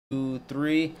Two,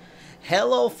 three.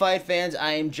 Hello, fight fans.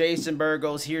 I am Jason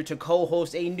Burgos here to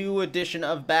co-host a new edition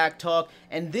of Back Talk,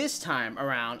 and this time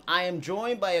around, I am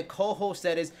joined by a co-host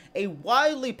that is a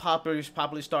widely popular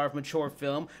star of mature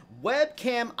film,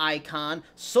 webcam icon,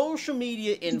 social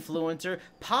media influencer,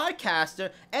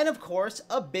 podcaster, and of course,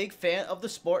 a big fan of the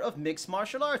sport of mixed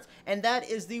martial arts, and that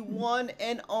is the one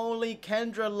and only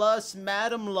Kendra Lust,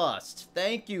 Madam Lust.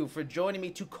 Thank you for joining me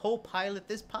to co-pilot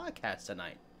this podcast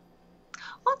tonight.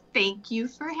 Well, thank you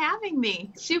for having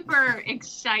me. Super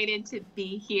excited to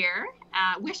be here.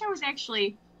 Wish I was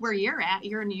actually where you're at.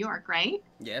 You're in New York, right?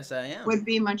 Yes, I am. Would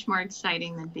be much more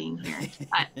exciting than being here.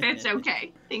 But it's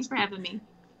okay. Thanks for having me.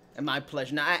 And my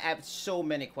pleasure. Now, I have so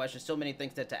many questions, so many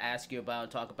things to ask you about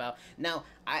and talk about. Now,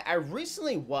 I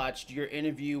recently watched your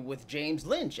interview with James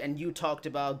Lynch, and you talked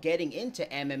about getting into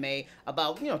MMA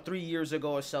about, 3 years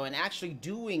ago or so, and actually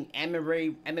doing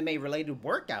MMA-related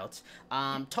workouts.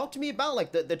 Talk to me about,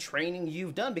 like, the training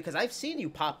you've done, because I've seen you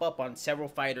pop up on several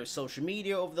fighters' social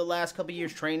media over the last couple of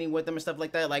years, training with them and stuff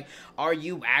like that. Like, are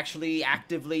you actually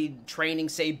actively training,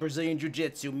 say, Brazilian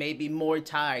Jiu-Jitsu, maybe Muay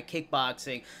Thai,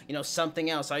 kickboxing, something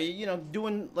else? Are you,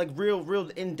 doing, like, real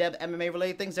in-depth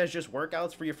MMA-related things as just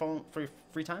workouts for your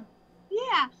free time?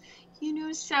 Yeah.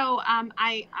 So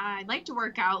I like to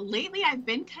work out. Lately, I've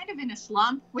been kind of in a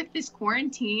slump with this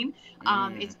quarantine.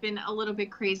 It's been a little bit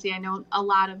crazy. I know a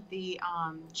lot of the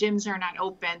gyms are not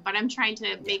open, but I'm trying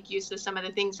to make use of some of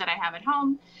the things that I have at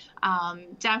home.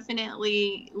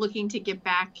 Definitely looking to get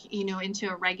back, into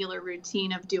a regular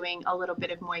routine of doing a little bit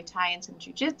of Muay Thai and some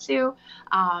Jiu-Jitsu.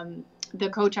 The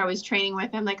coach I was training with,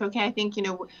 I'm like, okay, I think,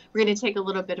 we're going to take a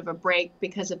little bit of a break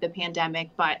because of the pandemic,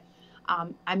 but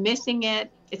I'm missing it.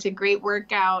 It's a great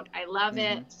workout. I love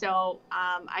it. So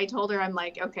I told her, I'm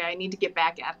like, okay, I need to get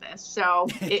back at this. So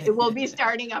it will be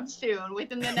starting up soon,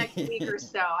 within the next week or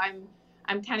so.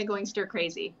 I'm kind of going stir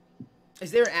crazy. Is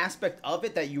there an aspect of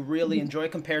it that you really enjoy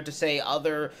compared to, say,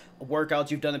 other workouts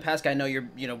you've done in the past? I know you're,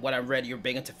 what I read, you're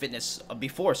big into fitness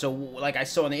before. So, like I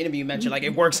saw in the interview, you mentioned, like,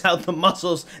 it works out the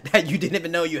muscles that you didn't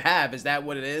even know you have. Is that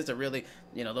what it is? Or really,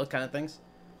 those kind of things?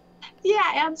 Yeah,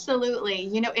 absolutely.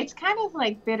 It's kind of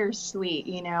like bittersweet,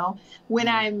 when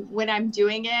I'm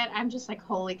doing it, I'm just like,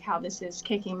 holy cow, this is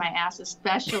kicking my ass,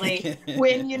 especially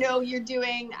when, you're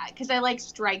doing, because I like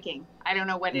striking. I don't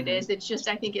know what it is. It's just,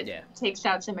 I think it takes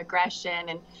out some aggression.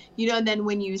 And, and then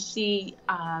when you see,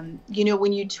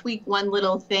 when you tweak one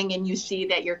little thing and you see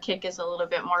that your kick is a little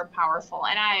bit more powerful.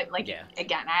 And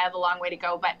again, I have a long way to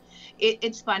go, but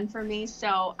it's fun for me.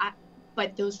 So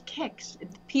but those kicks,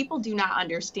 people do not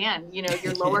understand,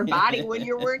 your lower body when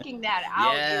you're working that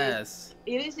out. Yes.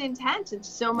 It is intense. It's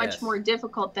so much more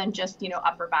difficult than just,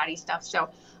 upper body stuff. So,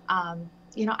 I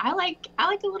like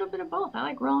a little bit of both. I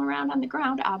like rolling around on the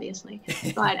ground, obviously,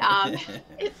 but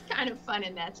it's kind of fun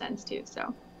in that sense too.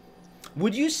 So.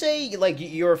 Would you say, like,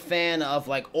 you're a fan of,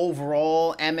 like,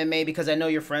 overall MMA? Because I know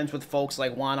you're friends with folks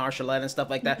like Juan Archuleta and stuff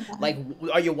like that. Like,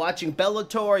 are you watching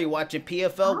Bellator? Are you watching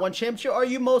PFL, One Championship? Or are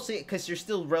you mostly, because you're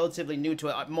still relatively new to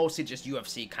it, mostly just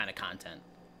UFC kind of content?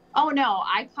 Oh, no,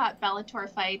 I caught Bellator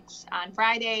fights on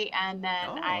Friday, and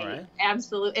then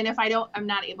absolutely, and if I'm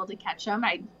not able to catch them,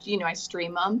 I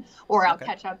stream them, or I'll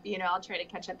catch up, I'll try to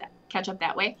catch up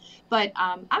that way. But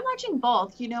I'm watching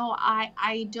both.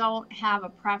 I don't have a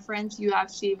preference,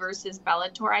 UFC versus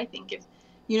Bellator. I think if,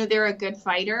 they're a good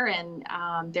fighter and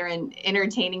they're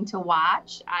entertaining to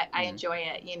watch, I enjoy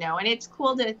it, and it's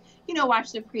cool to,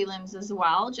 watch the prelims as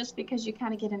well, just because you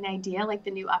kind of get an idea, like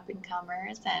the new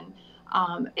up-and-comers, and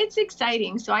it's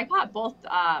exciting. So I caught both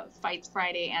fights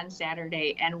Friday and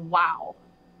Saturday, and wow,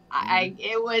 I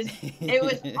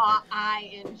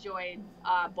enjoyed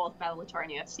both Bellator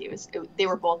and UFC. They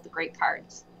were both great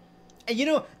cards. And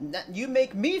you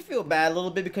make me feel bad a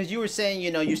little bit because you were saying,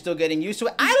 you're still getting used to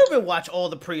it. I don't even watch all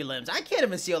the prelims. I can't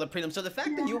even see all the prelims. So the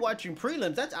fact that you're watching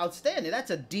prelims, that's outstanding. That's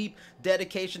a deep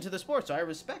dedication to the sport. So I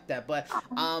respect that. But,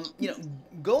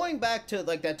 going back to,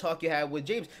 like, that talk you had with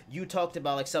James, you talked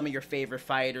about, like, some of your favorite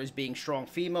fighters being strong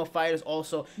female fighters.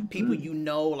 Also, people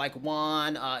like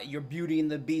Juan, your Beauty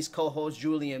and the Beast co-host,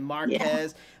 Julian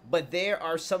Marquez. But there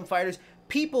are some fighters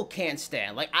people can't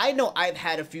stand. Like, I know I've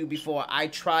had a few before. I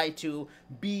try to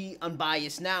be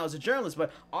unbiased now as a journalist,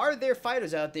 but are there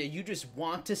fighters out there you just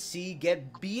want to see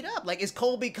get beat up? Like, is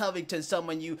Colby Covington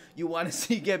someone you want to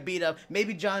see get beat up?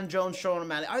 Maybe John Jones, Sean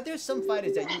O'Malley. Are there some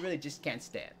fighters that you really just can't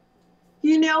stand?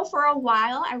 For a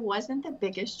while, I wasn't the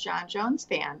biggest John Jones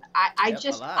fan. I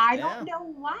don't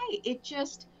know why. It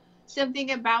just,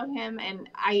 something about him, and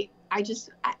and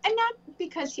not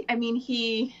because,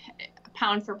 he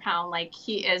pound for pound, like,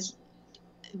 he is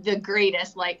the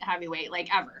greatest light heavyweight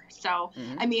like ever. So,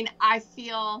 I mean, I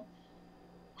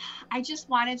just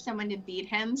wanted someone to beat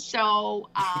him. So,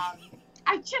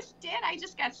 I just did. I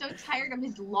just got so tired of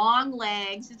his long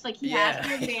legs. It's like he has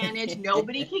the advantage.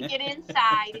 Nobody can get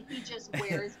inside, and he just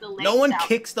wears the legs. No one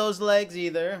kicks those legs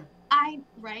either.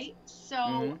 Right.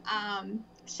 So,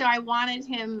 so I wanted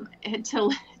him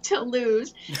to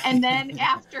lose, and then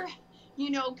after,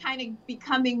 kind of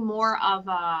becoming more of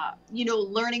a,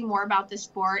 learning more about the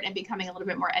sport and becoming a little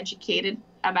bit more educated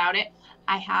about it,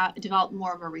 I have developed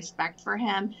more of a respect for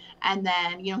him. And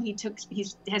then, he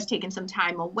has taken some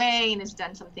time away and has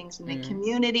done some things in the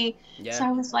community. Yeah. So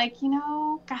I was like,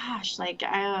 gosh, like,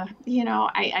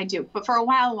 I do. But for a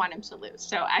while, I want him to lose.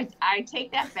 So I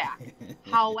take that back.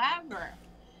 However,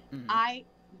 I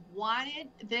wanted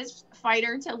this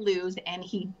fighter to lose, and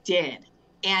he did.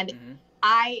 And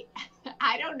I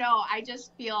don't know. I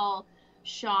just feel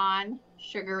Sean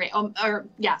Sugar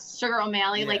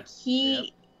O'Malley, like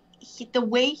he the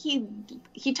way he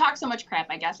talked so much crap,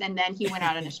 I guess, and then he went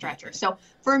out on a stretcher. So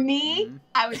for me,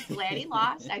 I was glad he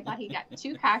lost. I thought he got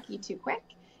too cocky too quick,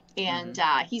 and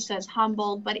he says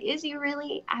humbled, but is he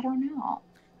really? I don't know.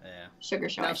 Yeah, Sugar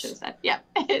Show, I should have said. Yeah.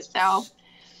 So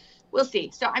we'll see.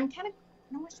 So I'm kind of,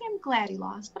 I don't want to say I'm glad he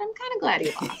lost, but I'm kind of glad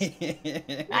he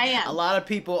lost. I am. A lot of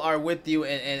people are with you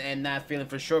and that feeling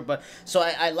for sure. But so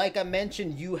I like I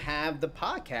mentioned, you have the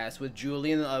podcast with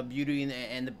Julian of Beauty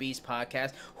and the Beast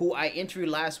podcast, who I interviewed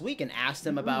last week and asked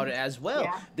him about it as well.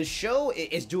 Yeah. The show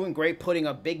is doing great, putting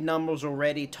up big numbers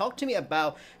already. Talk to me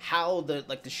about how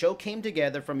the show came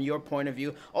together from your point of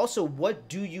view. Also, what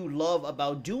do you love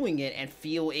about doing it and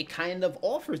feel it kind of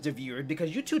offers the viewer?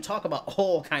 Because you two talk about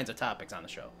all kinds of topics on the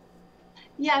show.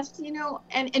 Yes,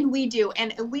 and we do.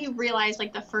 And we realize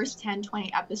like the first 10,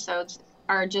 20 episodes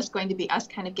are just going to be us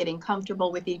kind of getting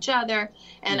comfortable with each other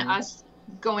and us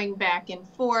going back and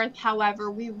forth. However,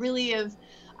 we really have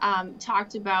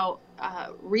talked about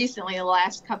recently, the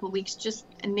last couple of weeks, just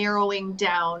narrowing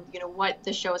down, what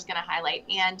the show is going to highlight.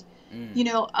 And,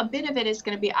 a bit of it is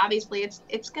going to be, obviously,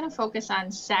 it's going to focus on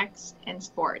sex and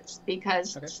sports,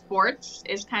 because sports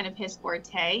is kind of his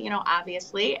forte,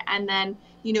 obviously. And then,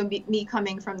 me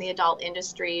coming from the adult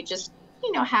industry, just,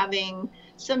 having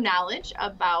some knowledge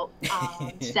about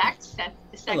sex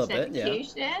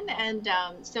education. And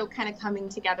so kind of coming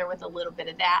together with a little bit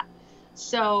of that.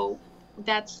 So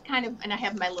that's kind of, and I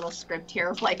have my little script here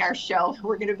of like our show.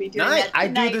 We're going to be doing that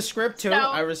tonight. I do the script too. So,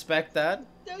 I respect that.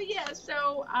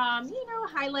 So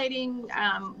highlighting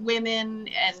women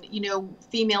and,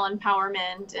 female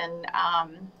empowerment and,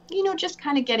 just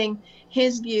kind of getting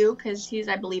his view, because he's,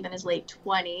 I believe, in his late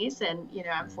 20s and,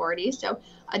 I'm 40. So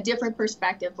a different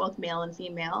perspective, both male and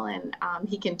female. And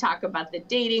he can talk about the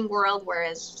dating world,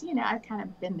 whereas, I've kind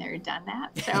of been there, done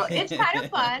that. So it's kind of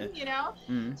fun,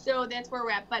 So that's where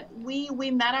we're at. But we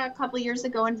met a couple of years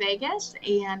ago in Vegas,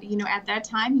 and, at that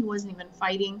time he wasn't even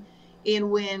fighting.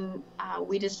 And when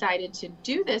we decided to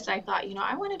do this, I thought,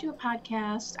 I want to do a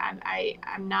podcast.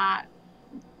 I'm not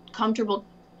comfortable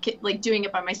like doing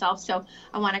it by myself, so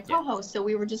I want to co-host. So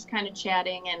we were just kind of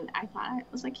chatting, and I thought, it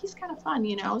was like, he's kind of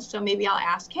fun, so maybe I'll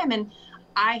ask him. And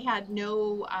I had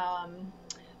no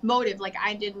motive. Like,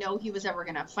 I didn't know he was ever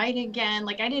going to fight again.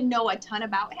 Like, I didn't know a ton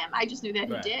about him. I just knew that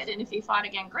he did. And if he fought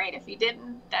again, great. If he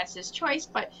didn't, that's his choice.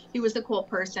 But he was a cool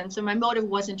person. So my motive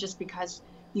wasn't just because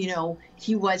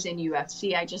he was in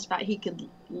UFC. I just thought he could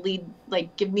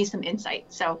give me some insight.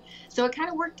 So it kind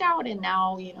of worked out. And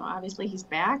now, obviously he's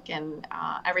back, and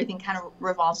everything kind of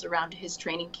revolves around his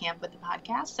training camp with the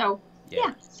podcast. So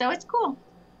so it's cool.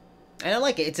 And I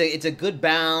like it. It's a good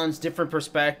balance, different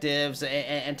perspectives,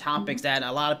 and topics that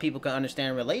a lot of people can understand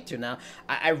and relate to. Now,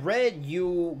 I read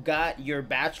you got your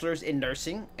bachelor's in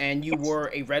nursing, and you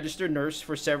were a registered nurse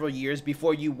for several years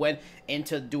before you went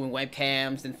into doing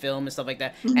webcams and film and stuff like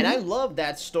that. And I love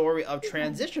that story of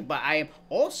transition, but I am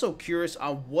also curious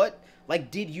on what,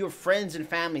 did your friends and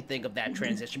family think of that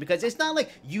transition? Because it's not like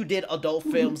you did adult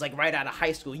films right out of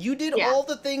high school. You did all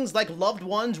the things loved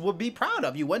ones would be proud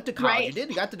of. You went to college,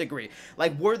 you got the degree.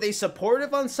 Were they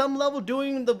supportive on some level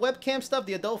doing the webcam stuff,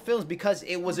 the adult films, because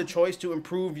it was a choice to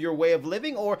improve your way of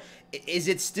living? Or is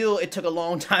it still, it took a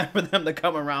long time for them to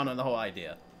come around on the whole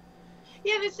idea?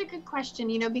 Yeah, that's a good question,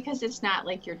 because it's not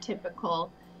like your typical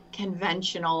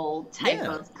conventional type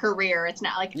of career. It's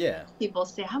not like people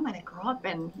say, I'm going to grow up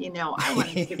and, I want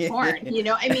to do porn,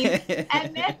 I mean,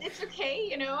 and it's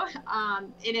okay,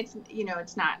 and it's,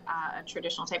 it's not a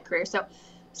traditional type career. So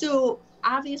So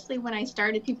obviously when I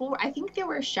started, I think they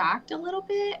were shocked a little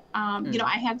bit. You know,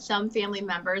 I had some family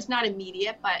members, not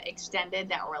immediate, but extended,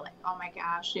 that were like, oh my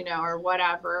gosh, you know, or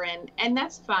whatever. And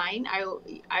that's fine. I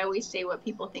always say what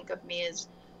people think of me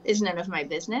is none of my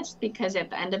business, because at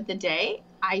the end of the day,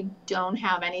 I don't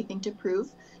have anything to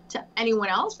prove to anyone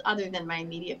else other than my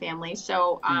immediate family.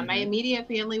 So my immediate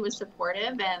family was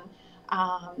supportive,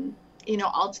 and you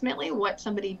know, ultimately what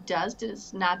somebody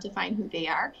does not define who they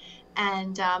are.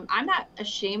 And I'm not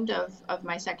ashamed of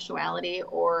my sexuality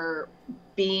or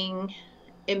being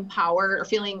empowered, or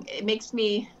feeling, it makes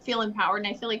me feel empowered.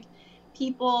 And I feel like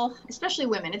people, especially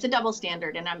women, it's a double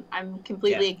standard, and I'm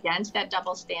completely against that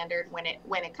double standard when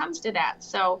it comes to that.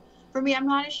 So for me, I'm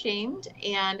not ashamed,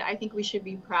 and I think we should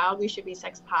be proud. We should be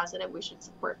sex positive. We should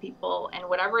support people and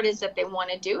whatever it is that they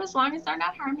want to do, as long as they're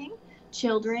not harming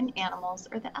children, animals,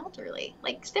 or the elderly.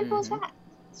 Like, simple as that.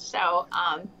 So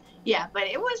yeah, but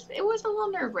it was a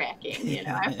little nerve-wracking, you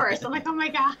know, at first. I'm like, oh my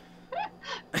God.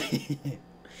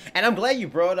 And I'm glad you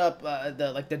brought up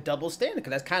the double standard,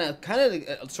 because that's kind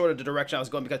of sort of the direction I was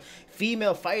going, because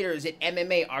female fighters in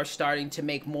MMA are starting to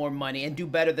make more money and do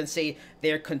better than, say,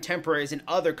 their contemporaries in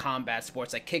other combat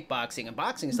sports like kickboxing and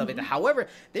boxing and stuff like that. However,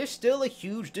 there's still a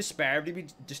huge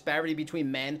disparity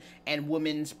between men and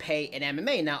women's pay in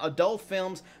MMA. Now, adult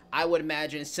films, I would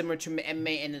imagine, is similar to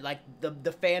MMA, and like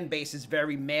the fan base is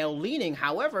very male leaning.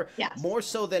 However, more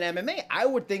so than MMA, I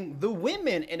would think the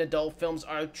women in adult films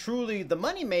are truly the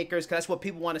money makers, because that's what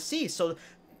people want to see. So,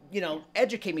 you know,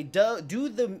 educate me. Does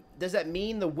that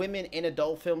mean the women in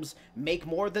adult films make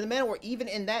more than the men, or even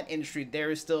in that industry there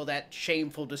is still that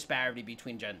shameful disparity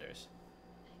between genders?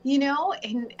 You know,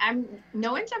 and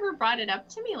no one's ever brought it up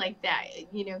to me like that,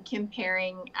 you know,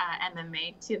 comparing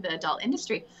MMA to the adult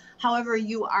industry. However,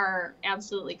 you are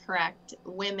absolutely correct.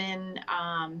 Women,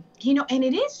 you know, and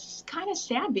it is kind of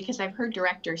sad, because I've heard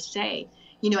directors say,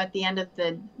 you know, at the end of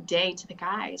the day to the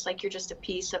guys, like, you're just a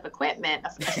piece of equipment,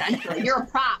 essentially. You're a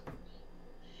prop.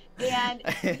 And,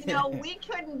 you know, we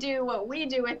couldn't do what we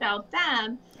do without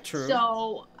them. True.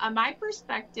 So my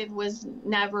perspective was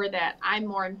never that I'm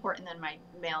more important than my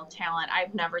male talent.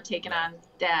 I've never taken on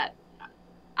that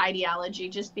ideology,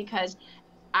 just because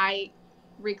I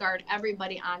regard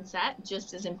everybody on set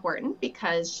just as important.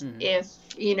 Because if,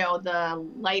 you know, the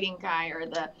lighting guy or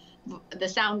the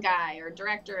sound guy or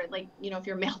director, like, you know, if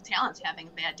your male talent's having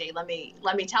a bad day, let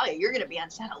me tell you, you're going to be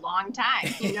on set a long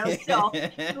time, you know. So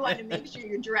you want to make sure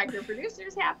your director producer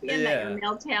is happy, and that your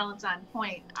male talent's on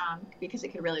point, because it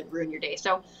could really ruin your day.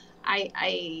 So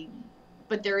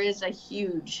but there is a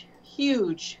huge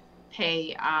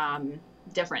pay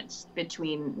difference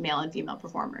between male and female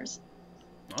performers.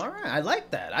 All right, I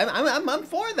like that. I'm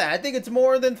for that. I think it's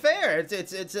more than fair.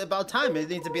 It's about time. It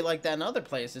needs to be like that in other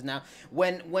places. Now,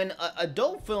 when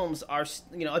adult films are,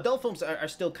 you know, adult films are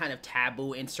still kind of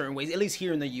taboo in certain ways, at least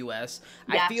here in the U.S.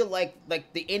 I feel like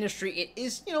the industry, it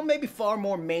is, you know, maybe far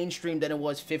more mainstream than it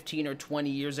was 15 or 20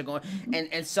 years ago,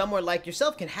 and somewhere like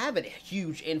yourself can have a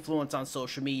huge influence on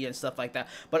social media and stuff like that.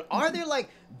 But are there like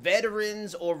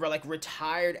veterans or like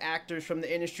retired actors from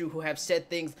the industry who have said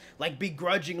things like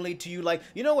begrudgingly to you, like,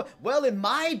 you know what, well, in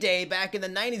my day back in the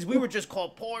 90s, we were just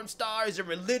called porn stars and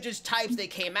religious types, they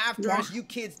came after us, you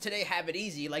kids today have it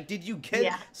easy? Like, did you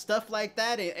get stuff like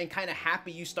that, and kind of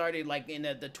happy you started like in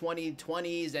the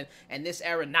 2020s and this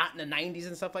era, not in the 90s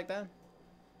and stuff like that?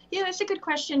 Yeah, that's a good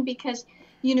question, because,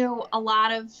 you know, a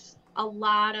lot of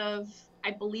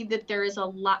I believe that there is a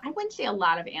lot, I wouldn't say a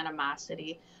lot of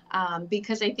animosity,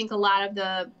 because I think a lot of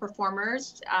the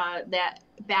performers that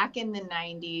back in the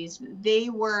 90s, they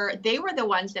were the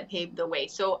ones that paved the way.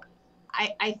 So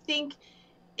I think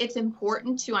it's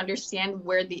important to understand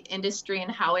where the industry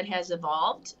and how it has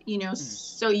evolved, you know,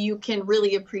 so you can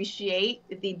really appreciate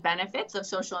the benefits of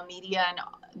social media and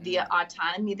the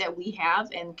autonomy that we have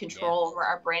and control over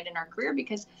our brand and our career,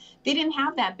 because they didn't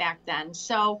have that back then.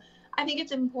 So I think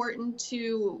it's important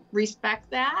to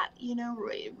respect that, you know,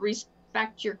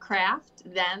 respect your craft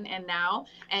then and now,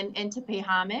 and to pay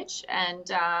homage, and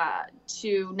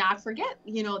to not forget,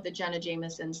 you know, the Jenna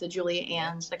Jamesons, the Julia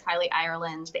Anns, the Kylie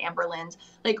Irelands, the Amber Lynns,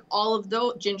 like all of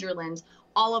those, Ginger Lynns,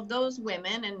 all of those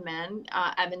women and men,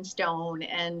 Evan Stone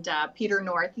and Peter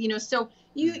North, you know. So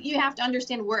you have to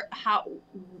understand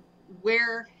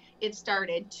where it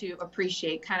started to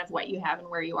appreciate kind of what you have and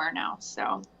where you are now.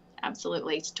 So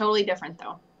absolutely, it's totally different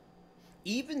though.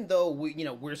 Even though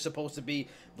we're supposed to be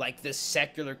like this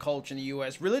secular culture in the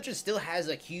U.S., religion still has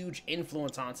a huge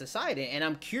influence on society. And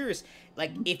I'm curious,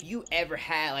 like, if you ever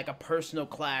had like a personal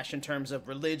clash in terms of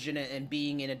religion and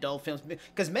being in adult films,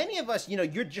 because many of us, you know,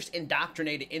 you're just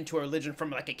indoctrinated into a religion from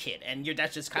like a kid, and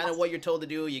that's just kind of what you're told to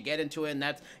do. You get into it, and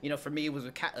that's, you know, for me it was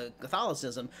with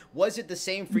Catholicism. Was it the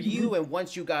same for you? And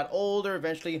once you got older,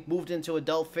 eventually moved into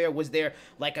adult fare, was there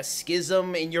like a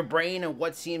schism in your brain and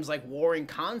what seems like warring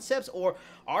concepts, or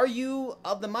are you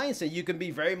of the mindset you can be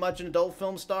very much an adult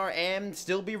film star and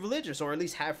still be religious, or at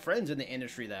least have friends in the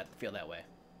industry that feel that way?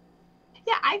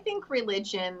 Yeah, I think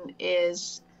religion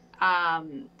is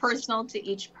personal to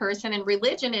each person, and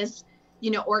religion is, you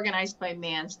know, organized by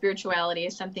man. Spirituality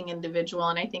is something individual,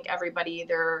 and I think everybody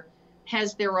either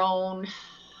has their own,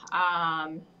 I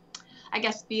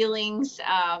guess, feelings,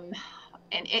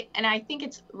 and I think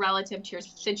it's relative to your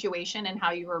situation and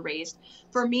how you were raised.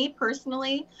 For me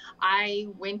personally, I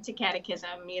went to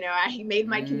catechism. You know, I made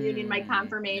my communion, my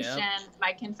confirmation,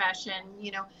 my confession.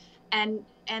 You know, and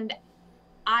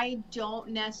I don't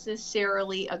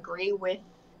necessarily agree with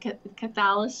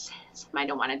Catholicism. I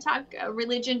don't want to talk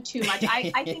religion too much.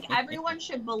 I think everyone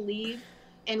should believe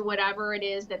in whatever it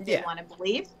is that they want to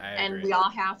believe. And we all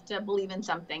have to believe in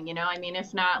something, you know? I mean,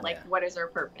 if not, like, what is our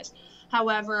purpose?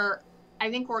 However, I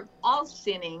think we're all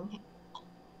sinning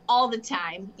all the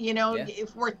time. You know,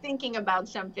 if we're thinking about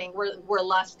something, we're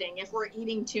lusting. If we're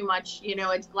eating too much, you know,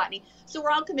 it's gluttony. So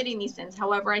we're all committing these sins.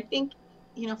 However, I think,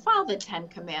 you know, follow the 10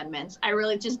 commandments. I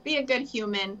really just be a good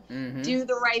human, do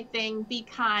the right thing, be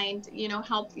kind, you know,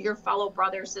 help your fellow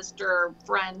brother, sister,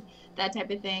 friend, that type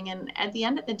of thing. And at the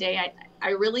end of the day, I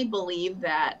really believe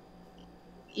that,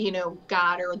 you know,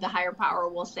 God or the higher power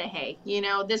will say, hey, you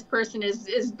know, this person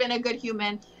has been a good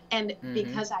human. And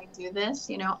because I do this,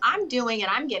 you know, I'm doing it.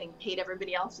 I'm getting paid.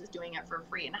 Everybody else is doing it for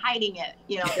free and hiding it.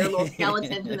 You know, their little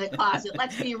skeletons in the closet.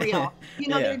 Let's be real. You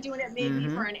know, they're doing it maybe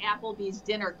for an Applebee's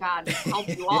dinner. God help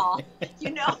you all.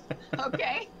 You know,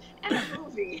 okay? And a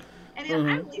movie. And I'm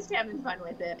at least having fun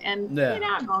with it. And, you know,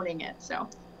 I'm owning it. So,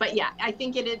 but yeah, I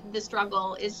think the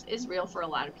struggle is real for a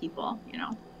lot of people, you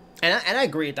know. And I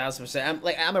agree 1,000%.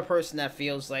 I'm a person that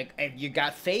feels like if you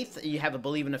got faith, you have a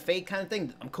believe in the faith kind of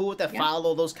thing. I'm cool with that.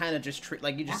 Follow those kind of just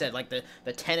like you just said, like the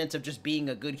tenets of just being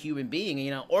a good human being. You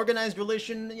know, organized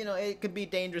religion, you know, it could be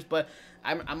dangerous, but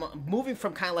I'm moving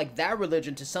from kind of like that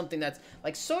religion to something that's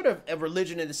like sort of a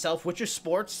religion in itself, which is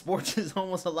sports. Sports is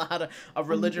almost a lot of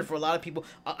religion for a lot of people.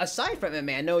 Aside from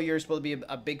MMA, I know you're supposed to be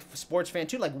a big sports fan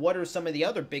too. Like, what are some of the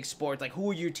other big sports? Like, who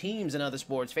are your teams in other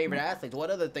sports? Favorite athletes? What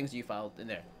other things do you follow in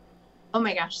there? Oh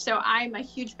my gosh. So I'm a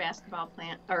huge basketball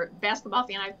fan.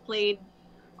 I've played,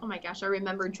 oh my gosh, I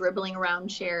remember dribbling around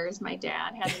chairs. My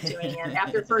dad had me doing it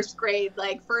after first grade,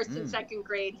 like first and second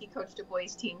grade, he coached a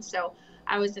boys team. So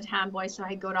I was a tomboy, so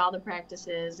I'd go to all the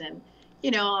practices and,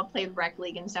 you know, I played rec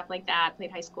league and stuff like that.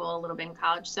 Played high school, a little bit in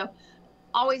college. So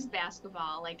always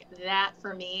basketball. Like that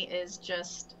for me is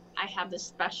just, I have this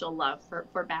special love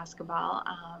for basketball.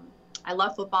 I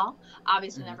love football.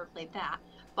 Obviously never played that.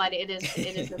 But it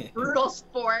is a brutal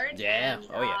sport. And,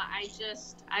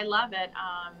 I love it.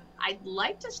 I'd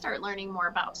like to start learning more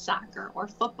about soccer or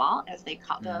football, as they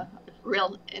call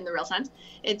in the real sense.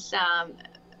 It's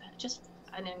just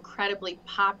an incredibly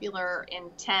popular,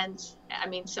 intense. I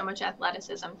mean, so much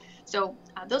athleticism. So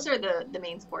those are the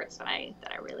main sports that I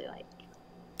really like.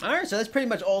 All right, so that's pretty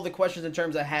much all the questions in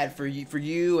terms I had for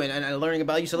you and learning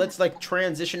about you. So let's like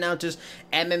transition now to just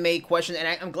MMA questions. And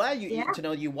I'm glad to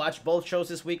know you watched both shows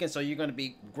this weekend, so you're going to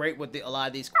be great with a lot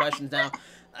of these questions now.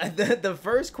 The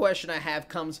first question I have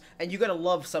comes, and you're going to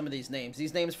love some of these names.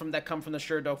 These names that come from the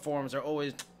Sherdog forums are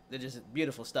always, they're just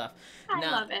beautiful stuff. I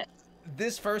love it.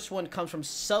 This first one comes from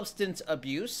Substance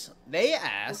Abuse. They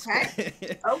ask,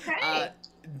 they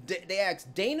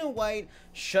asked, Dana White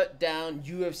shut down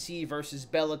UFC versus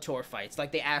Bellator fights.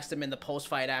 Like they asked him in the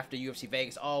post-fight after UFC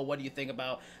Vegas, oh, what do you think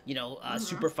about, you know,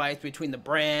 super fights between the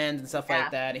brands and stuff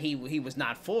like that? He was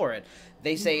not for it.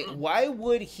 They say, why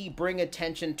would he bring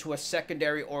attention to a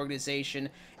secondary organization?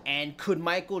 And could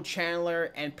Michael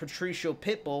Chandler and Patricio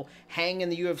Pitbull hang in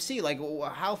the UFC? Like,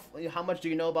 how much do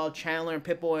you know about Chandler and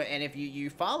Pitbull? And if you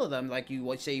follow them, like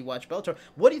you say you watch Bellator,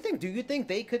 what do you think? Do you think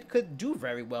they could do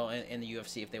very well in the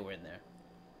UFC if they were in there?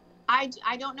 I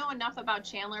don't know enough about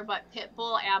Chandler, but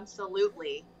Pitbull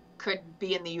absolutely could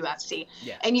be in the UFC.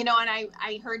 Yeah. And, you know, and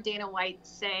I heard Dana White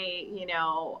say, you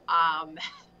know,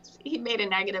 he made a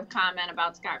negative comment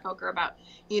about Scott Coker about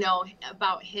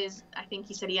his, I think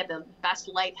he said he had the best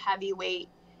light heavyweight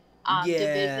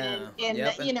division in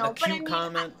the, you know, but I mean,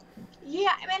 comment.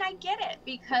 I get it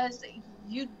because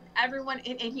everyone,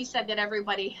 and he said that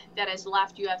everybody that has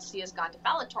left UFC has gone to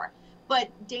Bellator, But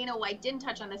Dana White didn't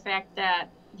touch on the fact that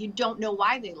you don't know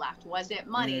why they left. Was it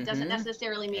money? It doesn't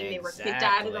necessarily mean they were kicked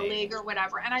out of the league or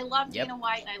whatever. And I love Dana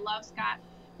White and I love Scott.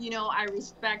 You know, I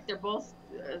respect, they're both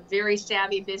very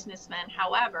savvy businessmen.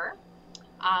 However,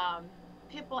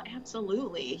 Pitbull,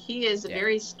 absolutely. He is a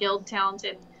very skilled,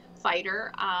 talented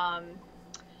fighter.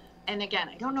 And again,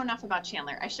 I don't know enough about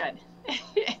Chandler. I should.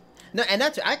 No, and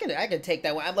that's I can take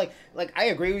that one. I'm like I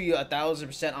agree with you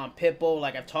 1,000% on Pitbull.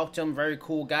 Like I've talked to him, very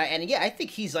cool guy, and yeah, I think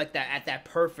he's like that at that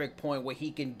perfect point where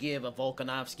he can give a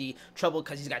Volkanovski trouble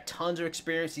because he's got tons of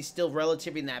experience. He's still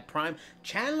relatively in that prime.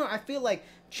 Chandler, I feel like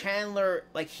Chandler,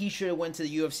 like he should have went to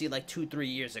the UFC like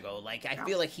 2-3 years ago. Like I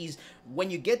feel like he's,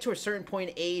 when you get to a certain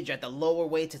point in age at the lower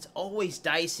weights, it's always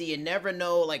dicey. You never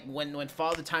know like when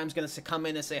Father Time's gonna come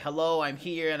in and say hello, I'm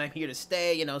here and I'm here to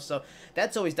stay. You know, so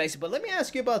that's always dicey. But let me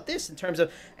ask you about this in terms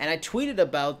of, and I tweeted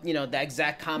about, you know, the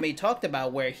exact comment he talked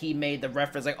about where he made the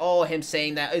reference like, oh, him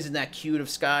saying that isn't that cute of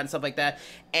Scott and stuff like that,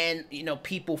 and you know,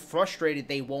 people frustrated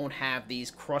they won't have these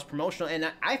cross promotional,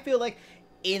 and I feel like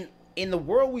in the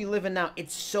world we live in now,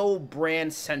 it's so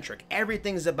brand centric.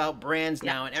 Everything's about brands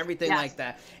now and everything like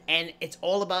that. And it's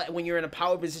all about, when you're in a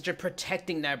power position,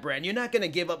 protecting that brand. You're not going to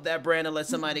give up that brand unless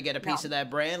somebody get a piece of that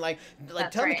brand. Like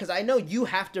tell me, because I know you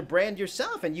have to brand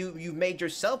yourself and you've made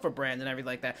yourself a brand and everything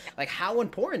like that. Like how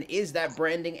important is that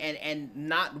branding and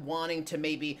not wanting to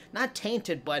maybe, not taint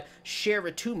it, but share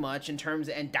it too much in terms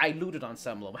of, and dilute it on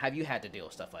some level? Have you had to deal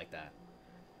with stuff like that?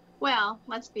 Well,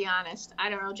 let's be honest.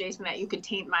 I don't know, Jason, that you could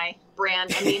taint my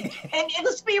brand. I mean, and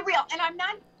let's be real. And I'm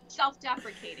not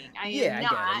self-deprecating. I am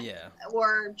not.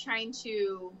 Or trying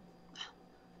to,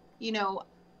 you know,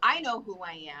 I know who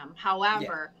I am.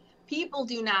 However, people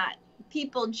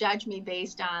judge me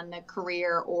based on the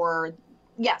career or,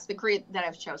 the career that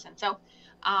I've chosen. So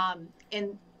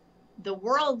in the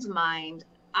world's mind,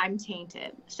 I'm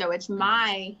tainted. So it's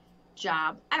my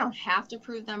job. I don't have to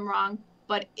prove them wrong,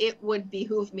 but it would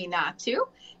behoove me not to,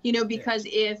 you know, because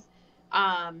if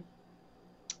I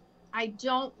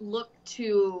don't look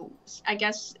to, I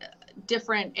guess,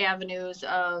 different avenues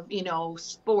of, you know,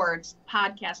 sports,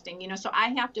 podcasting, you know, so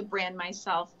I have to brand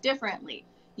myself differently,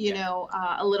 you know,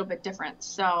 a little bit different.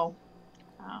 So,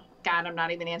 God, I'm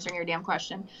not even answering your damn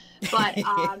question, but,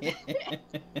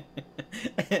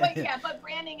 but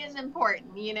branding is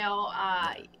important, you know,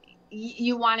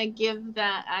 you want to give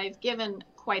that. I've given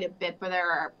quite a bit, but there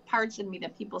are parts of me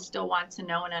that people still want to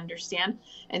know and understand.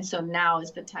 And so now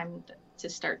is the time to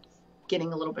start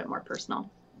getting a little bit more personal.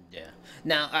 Yeah.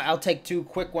 Now I'll take two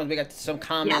quick ones. We got some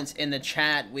comments in the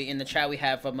chat. We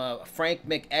have from Frank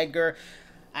McEdgar.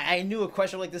 I knew a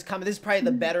question like this coming. This is probably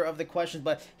the better of the questions,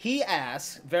 but he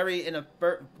asks, in a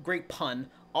great pun,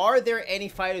 are there any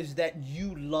fighters that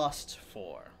you lust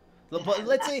for? But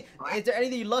let's say, is there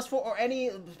anything you lust for, or any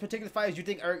particular fighters you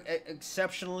think are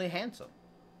exceptionally handsome?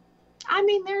 I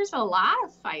mean, there's a lot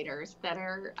of fighters that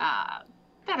are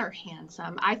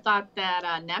handsome. I thought that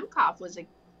Nemkov was a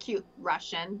cute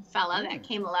Russian fella that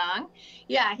came along.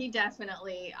 Yeah, he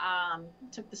definitely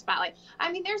took the spotlight.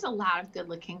 I mean, there's a lot of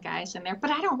good-looking guys in there,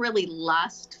 but I don't really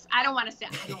lust. I don't want to say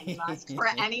I don't lust for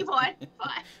anyone,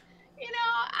 but you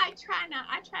know, I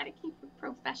try to keep it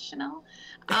professional,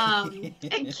 and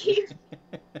keep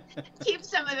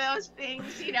some of those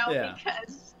things, you know,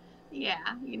 because you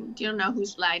don't know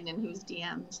who's sliding in whose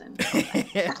DMs and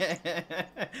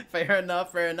fair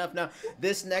enough. Now,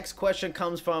 this next question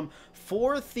comes from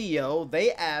For Theo.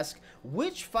 They ask,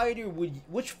 which fight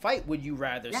would you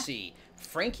rather see?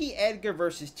 Frankie Edgar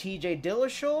versus TJ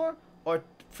Dillashaw, or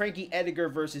Frankie Edgar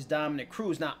versus Dominic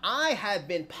Cruz? Now, I have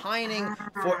been pining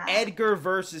for Edgar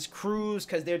versus Cruz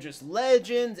because they're just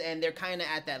legends and they're kind of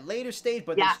at that later stage,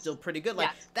 but they're still pretty good.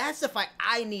 Like, that's the fight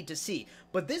I need to see.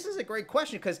 But this is a great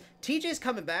question because TJ's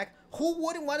coming back. Who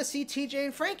wouldn't want to see TJ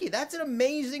and Frankie? That's an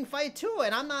amazing fight, too.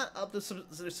 And I'm not up to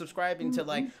subscribing to,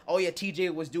 like, oh, yeah,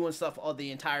 TJ was doing stuff all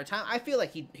the entire time. I feel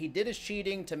like he did his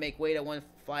cheating to make weight at one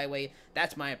flyweight.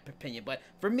 That's my opinion. But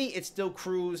for me, it's still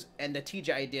Cruz, and the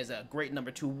TJ idea is a great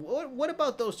number 2. What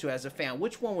about those two as a fan?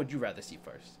 Which one would you rather see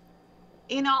first?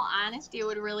 In all honesty, it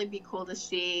would really be cool to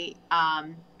see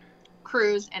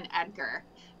Cruz and Edgar,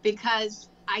 because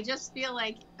I just feel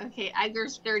like, okay,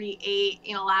 Edgar's 38.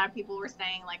 You know, a lot of people were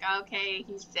saying, like, okay,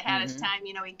 he's had his time.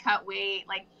 You know, he cut weight.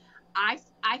 Like, I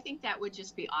think that would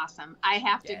just be awesome. I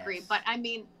have to agree. But, I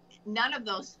mean, none of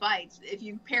those fights, if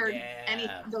you paired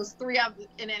those three up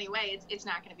in any way, it's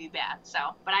not going to be bad. So,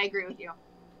 but I agree with you.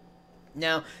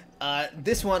 Now,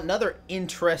 this one, another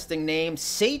interesting name.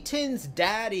 Satan's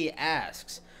Daddy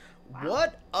asks,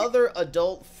 what other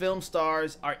adult film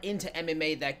stars are into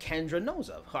MMA that Kendra knows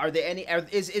of? Are there any?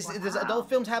 Does adult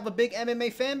films have a big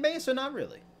MMA fan base or not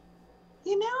really?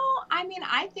 I mean,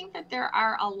 I think that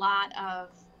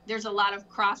there's a lot of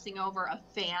crossing over of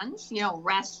fans,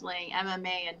 wrestling,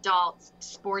 MMA, adults,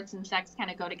 sports and sex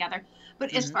kind of go together.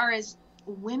 But as far as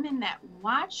women that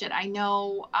watch it, I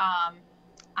know,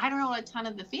 I don't know a ton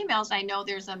of the females. I know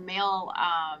there's a male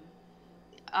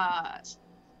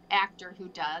actor who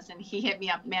does, and he hit me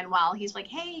up, Manuel. He's like,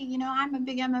 hey, I'm a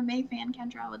big MMA fan,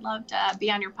 Kendra. I would love to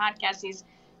be on your podcast.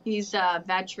 He's a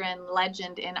veteran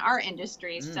legend in our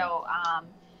industry. So,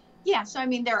 yeah. So, I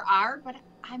mean, there are, but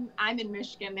I'm in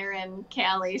Michigan. They're in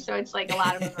Cali. So it's like a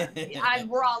lot of them.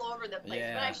 We're all over the place.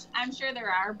 Yeah. But I'm sure there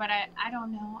are, but I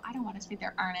don't know. I don't want to say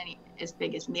there aren't any as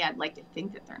big as me. I'd like to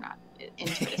think that they're not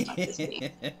into it as much as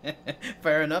me.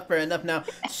 Fair enough. Now,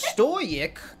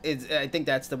 Stoic is, I think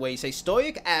that's the way you say.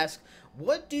 Stoic asks,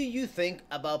 what do you think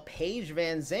about Paige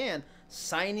Van Zandt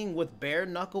signing with Bare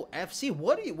Knuckle FC?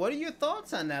 What are your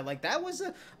thoughts on that? Like, that was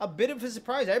a bit of a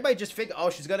surprise. Everybody just figured,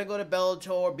 she's gonna go to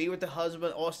Bellator, be with the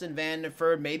husband Austin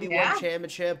Vanderford, maybe win a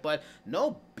championship, but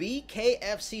no,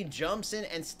 BKFC jumps in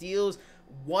and steals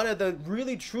one of the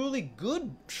really truly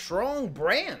good strong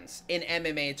brands in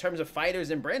MMA in terms of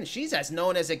fighters and brands. She's as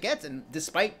known as it gets, and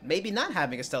despite maybe not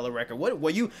having a stellar record. Were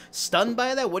you stunned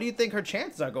by that? What do you think her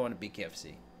chances are going to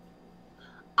BKFC?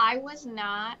 I was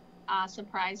not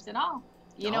surprised at all.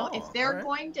 If they're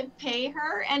going to pay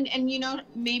her, and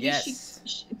maybe she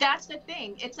that's the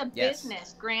thing. It's a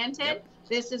business. Granted,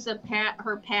 this is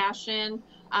her passion,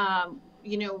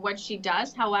 what she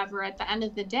does. However, at the end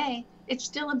of the day, it's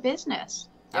still a business.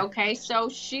 Okay, so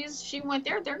she went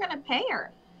there. They're going to pay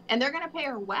her, and they're going to pay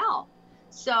her well.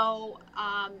 So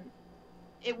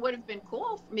it would have been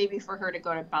cool maybe for her to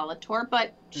go to Bellator,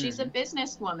 but she's a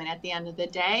businesswoman at the end of the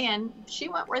day, and she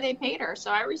went where they paid her. So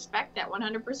I respect that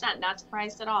 100%. Not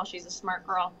surprised at all. She's a smart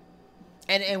girl.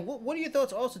 And what are your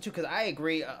thoughts also, too? Because I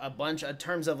agree a bunch in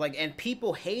terms of, like, and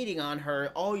people hating on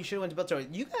her, you should have went to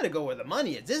Bellator. You got to go where the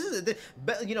money is. This is,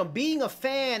 being a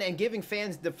fan and giving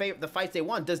fans the fights they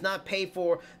want does not pay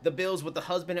for the bills with the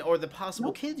husband or the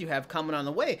possible kids you have coming on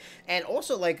the way. And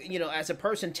also, like, as a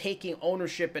person taking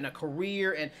ownership in a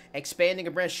career and expanding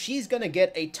a brand, she's going to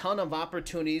get a ton of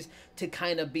opportunities to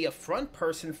kind of be a front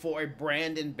person for a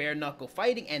brand in bare knuckle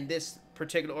fighting and this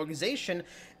particular organization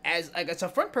as a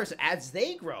front person as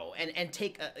they grow and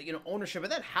take ownership of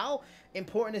that. How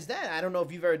important is that? I don't know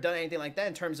if you've ever done anything like that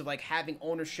in terms of like having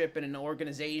ownership in an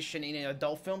organization in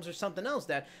adult films or something else.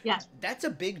 That's a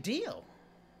big deal.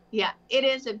 Yeah, it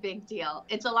is a big deal.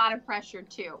 It's a lot of pressure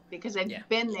too, because I've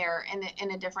been there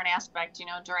in a different aspect,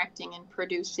 directing and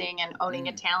producing and owning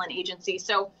a talent agency.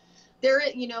 So there,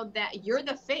 that you're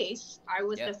the face. I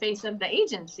was the face of the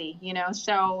agency,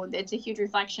 so it's a huge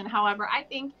reflection. However, I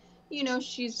think,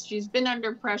 she's been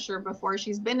under pressure before.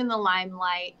 She's been in the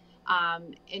limelight,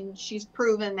 and she's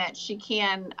proven that she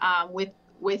can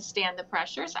withstand the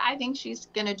pressure. So I think she's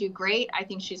going to do great. I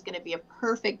think she's going to be a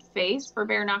perfect face for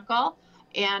bare knuckle,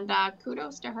 and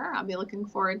kudos to her. I'll be looking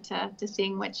forward to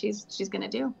seeing what she's going to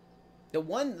do. The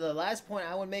last point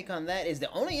I would make on that is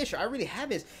the only issue I really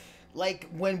have is, like,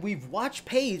 when we've watched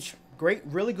Paige, great,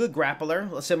 really good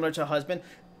grappler, similar to her husband,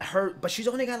 but she's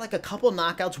only got like a couple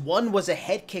knockouts. One was a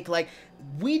head kick. Like,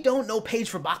 we don't know Paige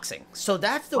for boxing. So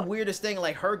that's the weirdest thing,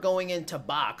 like her going into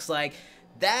box. Like,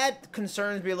 that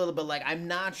concerns me a little bit. Like, I'm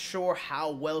not sure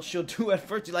how well she'll do at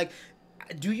first. Like,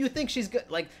 do you think she's good?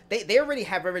 Like, they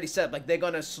already said, like, they're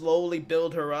going to slowly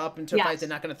build her up into fights. They're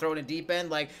not going to throw in a deep end.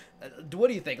 Like, what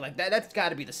do you think? Like, that's got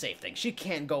to be the safe thing. She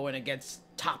can't go in against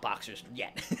top boxers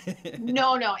yet.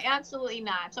 No, absolutely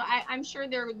not. So I'm sure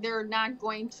they're not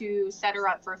going to set her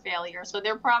up for failure. So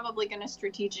they're probably going to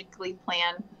strategically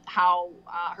plan how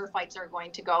her fights are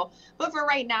going to go. But for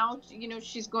right now,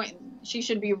 she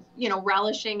should be,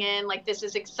 relishing in, like, this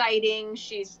is exciting.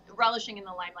 She's relishing in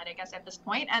the limelight, I guess, at this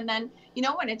point. And then,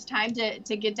 when it's time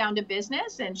to get down to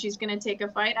business and she's going to take a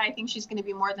fight, I think she's going to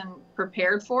be more than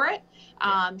prepared for it.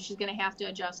 She's going to have to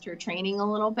adjust her training a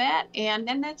little bit, and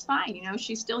then that's fine.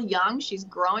 She's still young, she's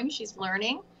growing, she's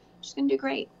learning. She's going to do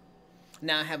great.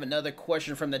 Now I have another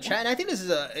question from the chat, and I think this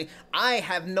is I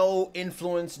have no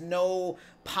influence, no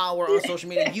power on social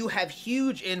media. You have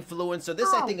huge influence, so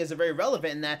this I think is very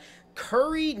relevant in that.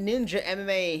 Curry Ninja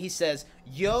MMA, he says,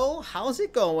 yo, how's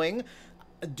it going?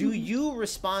 Do you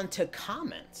respond to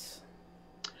comments?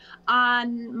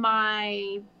 On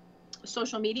my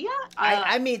social media?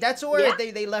 I mean, that's where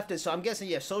they left it. So I'm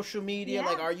guessing, social media.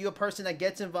 Like, are you a person that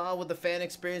gets involved with the fan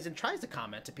experience and tries to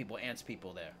comment to people, answer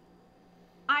people there?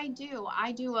 I do.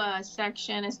 I do a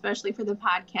section, especially for the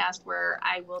podcast, where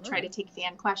I will try to take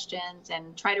fan questions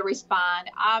and try to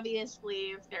respond.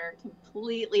 Obviously, if they're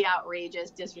completely outrageous,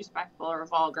 disrespectful, or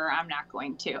vulgar, I'm not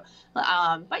going to.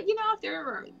 But you know,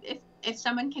 if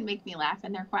someone can make me laugh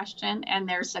in their question and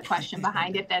there's a question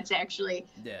behind it that's actually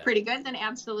pretty good, then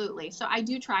absolutely. So I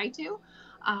do try to.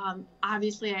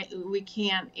 Obviously, we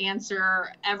can't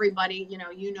answer everybody.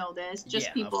 You know this.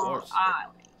 Just people.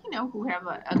 Who have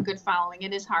a good following.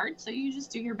 It is hard, so you just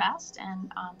do your best.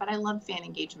 And but I love fan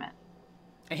engagement.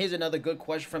 And here's another good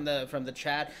question from the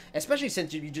chat, especially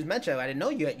since you just mentioned, I didn't know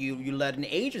you led an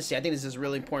agency. I think this is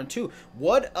really important too.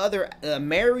 What other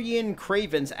Marion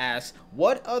Cravens asks,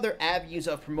 what other avenues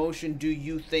of promotion do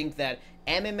you think that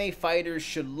MMA fighters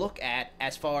should look at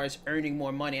as far as earning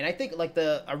more money? And I think like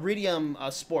the Iridium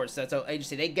Sports, that's an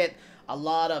agency, they get a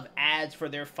lot of ads for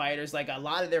their fighters. Like a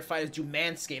lot of their fighters do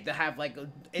Manscaped. They have like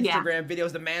Instagram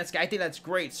videos, the Manscaped. I think that's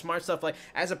great, smart stuff. Like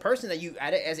as a person that you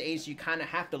at it as an agency, you kind of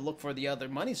have to look for the other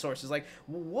money sources. Like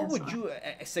what would you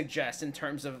suggest in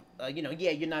terms of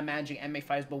you're not managing MMA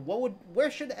fighters, but where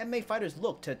should the MMA fighters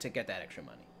look to get that extra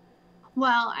money?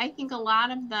 Well, I think a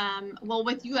lot of them,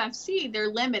 with UFC, they're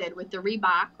limited with the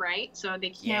Reebok, right? So they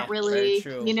can't really,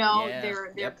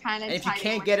 they're kind of. And if you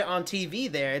can't get it on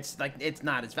TV there, it's like, it's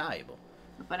not as valuable.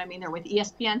 But I mean, they're with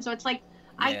ESPN. So it's like,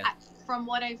 I from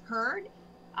what I've heard,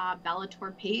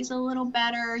 Bellator pays a little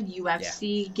better.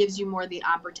 UFC gives you more the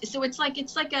opportunity. So it's like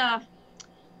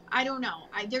I don't know.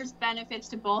 There's benefits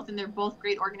to both, and they're both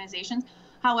great organizations.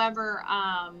 However,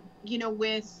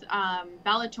 with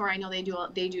Bellator, I know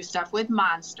they do stuff with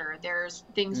Monster. There's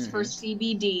things for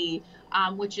CBD,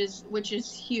 which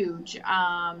is huge.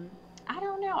 I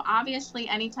don't know. Obviously,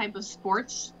 any type of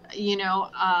sports,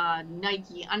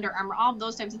 Nike, Under Armour, all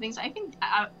those types of things. I think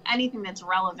anything that's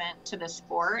relevant to the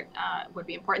sport would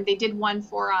be important. They did one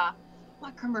for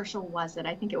what commercial was it?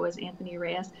 I think it was Anthony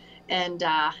Reyes. And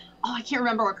I can't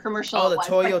remember what commercial it was.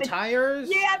 Oh, the Toyo tires?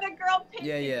 Yeah, the girl picked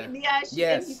Yes.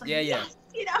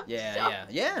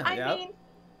 I mean,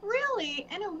 really,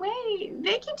 in a way,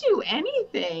 they can do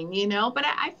anything, But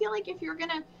I feel like if you're going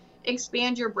to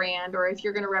expand your brand, or if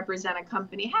you're going to represent a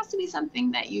company, it has to be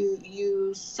something that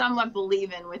you somewhat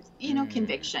believe in with,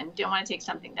 conviction. You don't want to take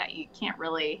something that you can't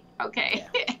really,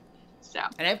 So.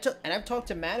 And I've talked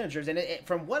to managers, and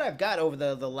from what I've got over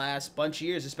the last bunch of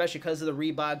years, especially because of the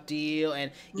Reebok deal,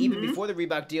 and even before the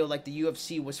Reebok deal, like the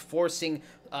UFC was forcing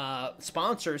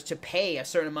sponsors to pay a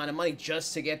certain amount of money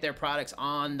just to get their products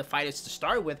on the fighters to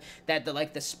start with, that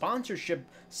the sponsorship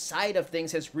side of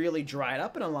things has really dried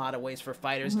up in a lot of ways for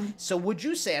fighters. So would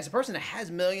you say, as a person that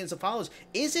has millions of followers,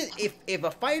 is it if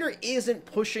a fighter isn't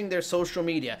pushing their social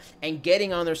media and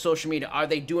getting on their social media, are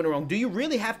they doing it wrong? Do you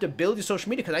really have to build your social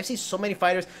media? Because I see so many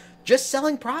fighters just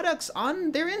selling products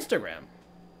on their Instagram.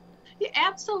 Yeah,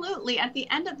 absolutely. At the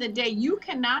end of the day, you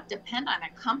cannot depend on a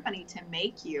company to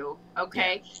make you,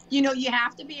 okay? Yeah. You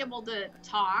have to be able to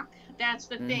talk. That's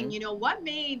the thing. What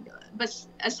made,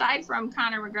 aside from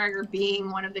Conor McGregor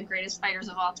being one of the greatest fighters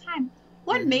of all time,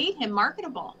 what made him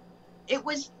marketable? It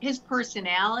was his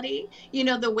personality,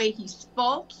 the way he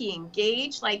spoke, he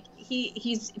engaged, like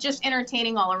he's just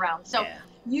entertaining all around. So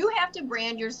you have to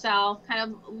brand yourself,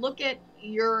 kind of look at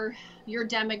your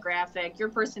demographic, your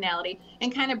personality,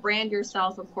 and kind of brand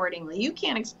yourself accordingly. You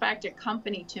can't expect a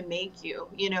company to make you.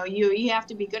 You have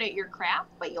to be good at your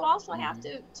craft, but you also have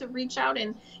to reach out.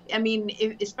 And I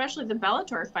mean, especially the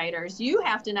Bellator fighters, you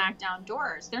have to knock down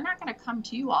doors. They're not going to come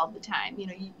to you all the time.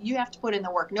 You have to put in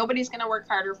the work. Nobody's going to work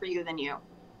harder for you than you.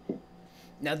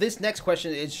 Now, this next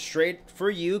question is straight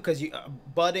for you, because you're a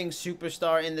budding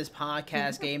superstar in this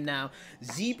podcast game now.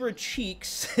 Zebra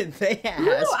Cheeks, they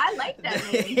ask. Ooh, I like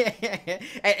that name.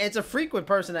 And it's a frequent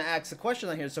person that asks the question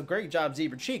on here, so great job,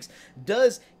 Zebra Cheeks.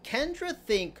 Does Kendra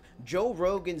think Joe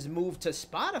Rogan's move to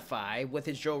Spotify with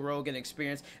his Joe Rogan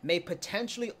experience may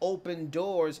potentially open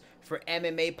doors for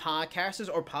MMA podcasters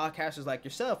or podcasters like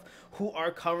yourself who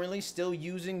are currently still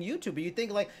using YouTube? Do you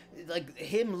think like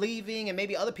him leaving and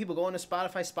maybe other people going to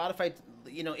Spotify,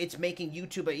 it's making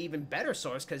YouTube an even better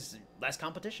source because less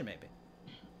competition maybe?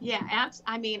 Yeah,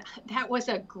 I mean, that was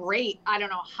a great, I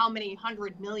don't know how many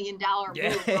 $100 million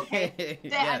move, okay?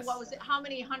 What was it? How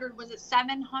many hundred, was it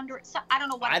 700? I don't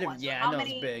know what it was. Yeah, I know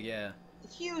it's big, yeah.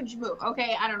 Huge move,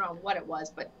 okay? I don't know what it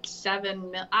was, but I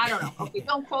don't know. Okay,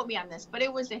 don't quote me on this, but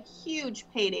it was a huge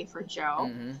payday for Joe.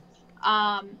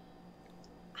 I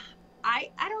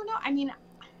don't know. I mean,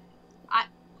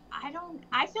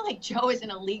 I feel like Joe is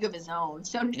in a league of his own.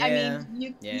 So, I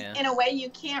mean, in a way, you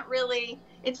can't really,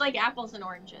 it's like apples and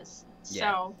oranges.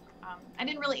 So, I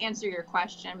didn't really answer your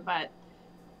question, but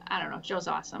I don't know. Joe's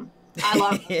awesome. I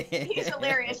love him. He's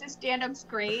hilarious. His stand-up's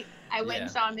great. I went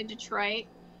and saw him in Detroit,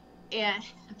 and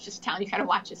I'm just telling you, gotta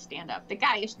watch his stand-up. The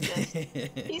guy is just,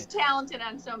 he's talented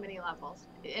on so many levels,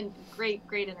 and great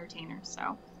entertainer.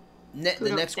 So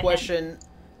the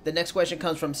next question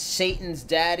comes from Satan's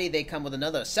Daddy. They come with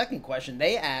another second question.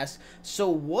 They ask, so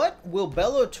what will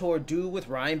Bellator do with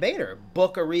Ryan Bader?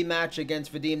 Book a rematch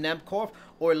against Vadim Nemkov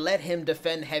or let him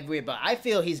defend heavyweight belt? I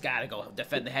feel he's got to go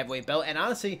defend the heavyweight belt. And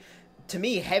honestly, to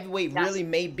me, heavyweight really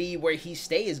may be where he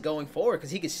stays going forward,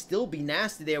 because he could still be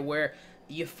nasty there, where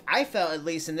I felt, at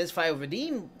least in this fight with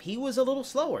Vadim, he was a little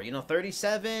slower.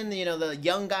 37, the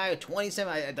young guy,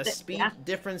 27, the speed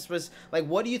difference was, like,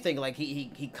 what do you think? Like,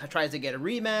 he tries to get a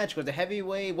rematch with the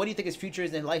heavyweight. What do you think his future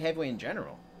is in light heavyweight in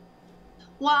general?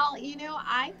 Well,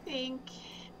 I think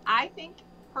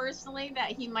personally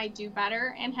that he might do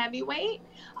better in heavyweight.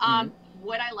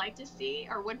 Would I like to see,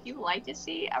 or would people like to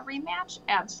see a rematch?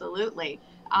 Absolutely.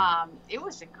 It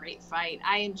was a great fight.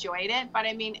 I enjoyed it, but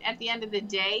I mean, at the end of the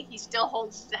day, he still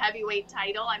holds the heavyweight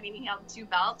title. I mean, he held 2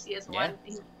 belts. He has one.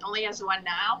 He only has one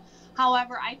now.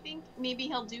 However, I think maybe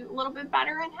he'll do a little bit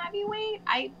better in heavyweight.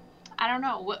 I don't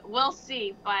know. We'll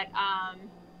see. But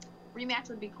rematch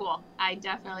would be cool. I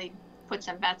definitely put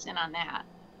some bets in on that.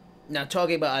 Now,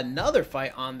 talking about another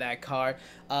fight on that card,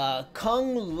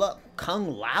 Kung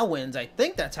Lawins, I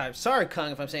think that's how, sorry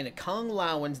Kung if I'm saying it, Kung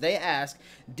Lawins, they ask,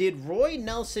 did Roy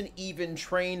Nelson even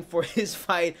train for his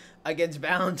fight against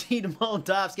Valentin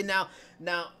Moldavsky? Now,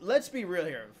 let's be real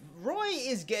here. Roy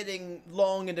is getting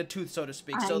long in the tooth, so to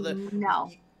speak.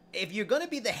 If you're going to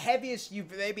be the heaviest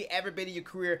you've maybe ever been in your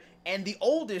career and the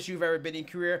oldest you've ever been in your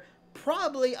career,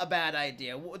 probably a bad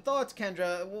idea. Thoughts,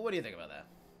 Kendra? What do you think about that?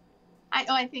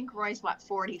 I think Roy's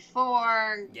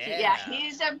 44. Yeah,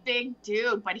 he's a big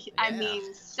dude, but I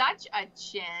mean, such a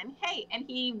chin. Hey, and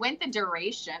he went the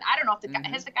duration. I don't know if the guy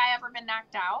has the guy ever been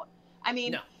knocked out. I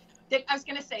mean, I was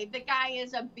gonna say the guy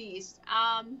is a beast.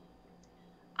 I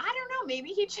don't know.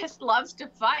 Maybe he just loves to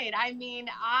fight. I mean,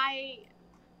 I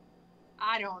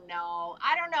don't know.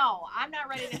 I'm not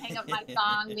ready to hang up my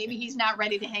thong. Maybe he's not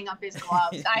ready to hang up his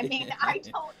gloves. I mean, I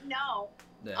don't know.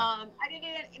 I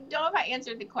didn't know if I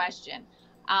answered the question.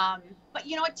 But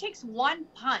it takes one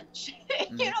punch.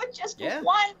 Just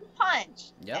one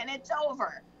punch, and it's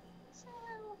over. So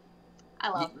I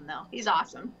love him though. He's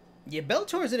awesome. Yeah,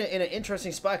 Bellator's in an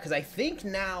interesting spot, because I think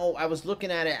now, I was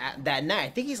looking at it that night, I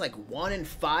think he's like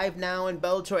 1-5 now in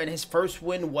Bellator, and his first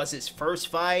win was his first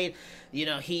fight.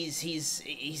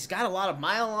 He's got a lot of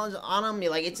miles on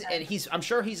him. I'm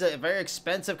sure he's a very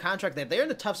expensive contract. They're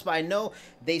in a tough spot. I know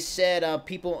they said,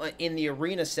 people in the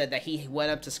arena said that he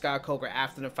went up to Scott Coker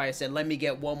after the fight and said, let me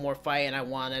get one more fight,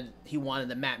 and he wanted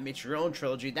the Matt Mitrione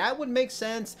trilogy. That would make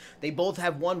sense. They both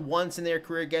have won once in their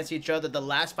career against each other. The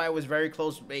last fight was very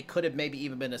close. It could have maybe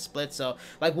even been a split. So,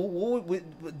 like,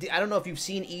 I don't know if you've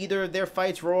seen either of their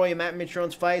fights, Roy and Matt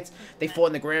Mitrione's fights. They fought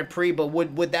in the Grand Prix, but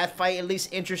would that fight at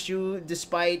least interest you,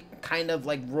 despite kind of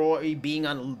like Roy being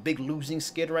on a big losing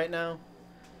skid right now?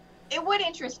 It would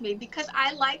interest me, because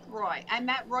I like Roy. I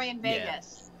met Roy in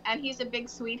Vegas, and he's a big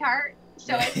sweetheart.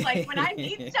 So it's like, when I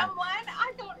meet someone,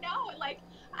 I don't know. Like,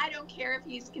 I don't care if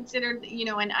he's considered,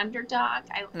 an underdog.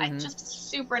 I just a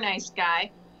super nice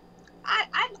guy.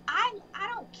 I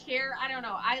don't care. I don't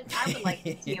know. I would like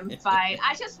to see him fight.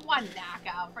 I just want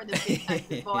knockout for the big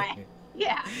country boy.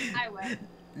 Yeah, I would.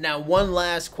 Now, one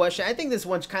last question. I think this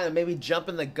one's kind of maybe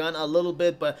jumping the gun a little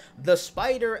bit, but the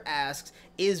Spider asks,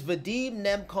 is Vadim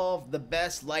Nemkov the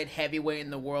best light heavyweight in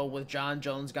the world with John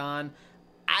Jones gone?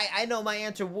 I know my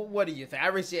answer. What do you think? I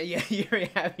already see. Yeah, you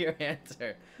already have your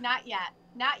answer. Not yet.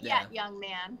 Not yet, young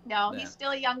man. No, he's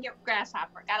still a young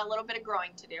grasshopper. Got a little bit of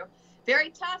growing to do. Very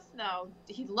tough, though.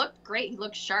 He looked great. He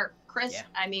looked sharp, crisp.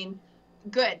 I mean,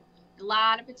 good. A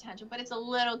lot of potential, but it's a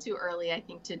little too early, I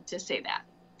think, to say that.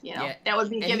 That would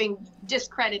be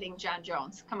discrediting John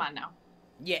Jones. Come on now.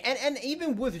 Yeah, and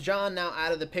even with John now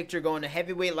out of the picture, going to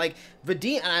heavyweight, like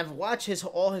Vadim, and I've watched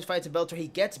all his fights at Bellator, he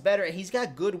gets better, and he's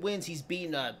got good wins. He's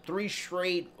beaten 4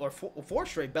 straight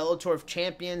Bellator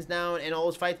champions now in all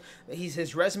his fights.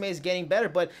 His resume is getting better,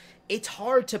 but it's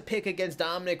hard to pick against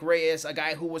Dominic Reyes, a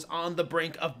guy who was on the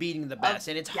brink of beating the best,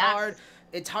 and it's hard.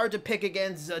 It's hard to pick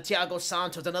against Thiago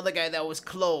Santos, another guy that was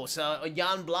close.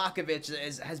 Jan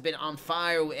Blachowicz has been on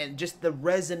fire, and just the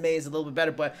resume is a little bit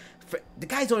better. But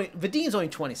Vadim's only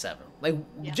 27. Like,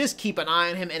 just keep an eye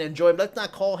on him and enjoy him. Let's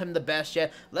not call him the best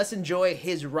yet. Let's enjoy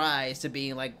his rise to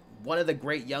being like one of the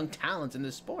great young talents in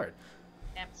this sport.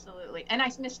 Absolutely. And I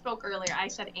misspoke earlier. I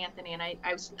said Anthony, and I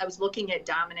was looking at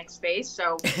Dominic's face.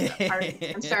 So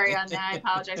I'm sorry on that. I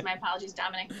apologize. My apologies,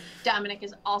 Dominic. Dominic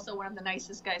is also one of the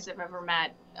nicest guys I've ever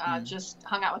met. Just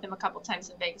hung out with him a couple times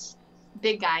in Vegas.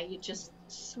 Big guy. You just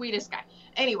sweetest guy.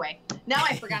 Anyway, now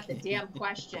I forgot the damn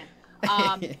question.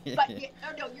 But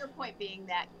your point being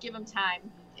that give him time.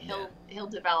 He'll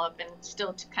develop, and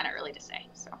still kind of early to say.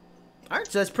 So. All right,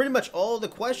 so that's pretty much all the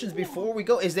questions. Before we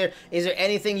go, is there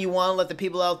anything you want to let the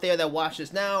people out there that watch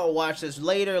this now or watch this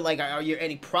later? Like, are there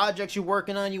any projects you're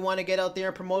working on you want to get out there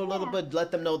and promote a little bit? Let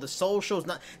them know the socials.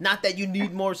 Not that you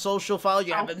need more social followers.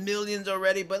 You have millions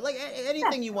already, but like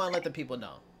anything you want to let the people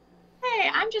know.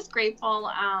 Hey, I'm just grateful.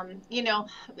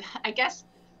 I guess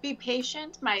be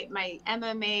patient. My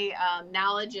MMA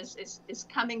knowledge is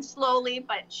coming slowly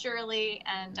but surely,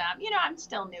 and I'm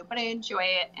still new, but I enjoy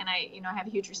it, and I have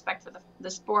a huge respect for the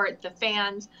sport, the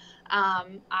fans.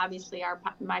 Obviously,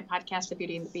 my podcast, the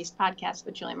Beauty and the Beast podcast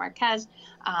with Julia Marquez,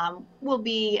 will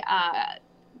be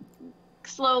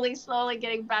slowly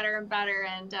getting better and better,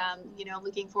 and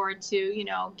looking forward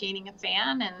to gaining a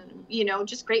fan, and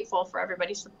just grateful for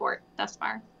everybody's support thus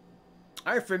far.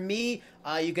 All right, for me,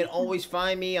 you can always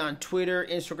find me on Twitter,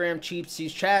 Instagram, Cheap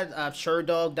Seats Chat,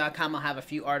 Sherdog.com. I'll have a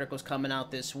few articles coming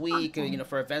out this week, awesome.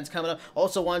 For events coming up.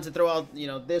 Also wanted to throw out,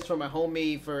 this for my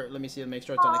homie, let me see, make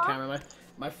sure it's on the camera.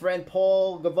 My friend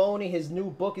Paul Gavoni, his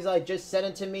new book is out, just sent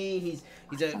it to me. He's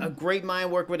a great mind,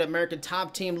 work with American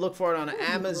Top Team. Look for it on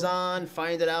Amazon,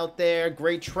 find it out there.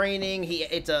 Great training.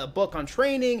 It's a book on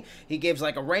training. He gives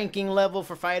like a ranking level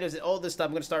for fighters, all this stuff.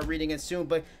 I'm going to start reading it soon.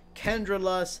 But Kendra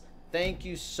Lust, thank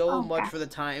you so much for the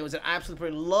time. It was an absolute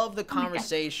pleasure. Love the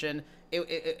conversation.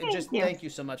 Thank you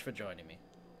so much for joining me.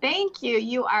 Thank you.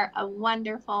 You are a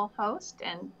wonderful host,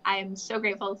 and I'm so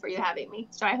grateful for you having me.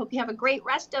 So I hope you have a great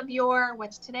rest of your,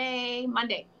 what's today?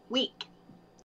 Monday week.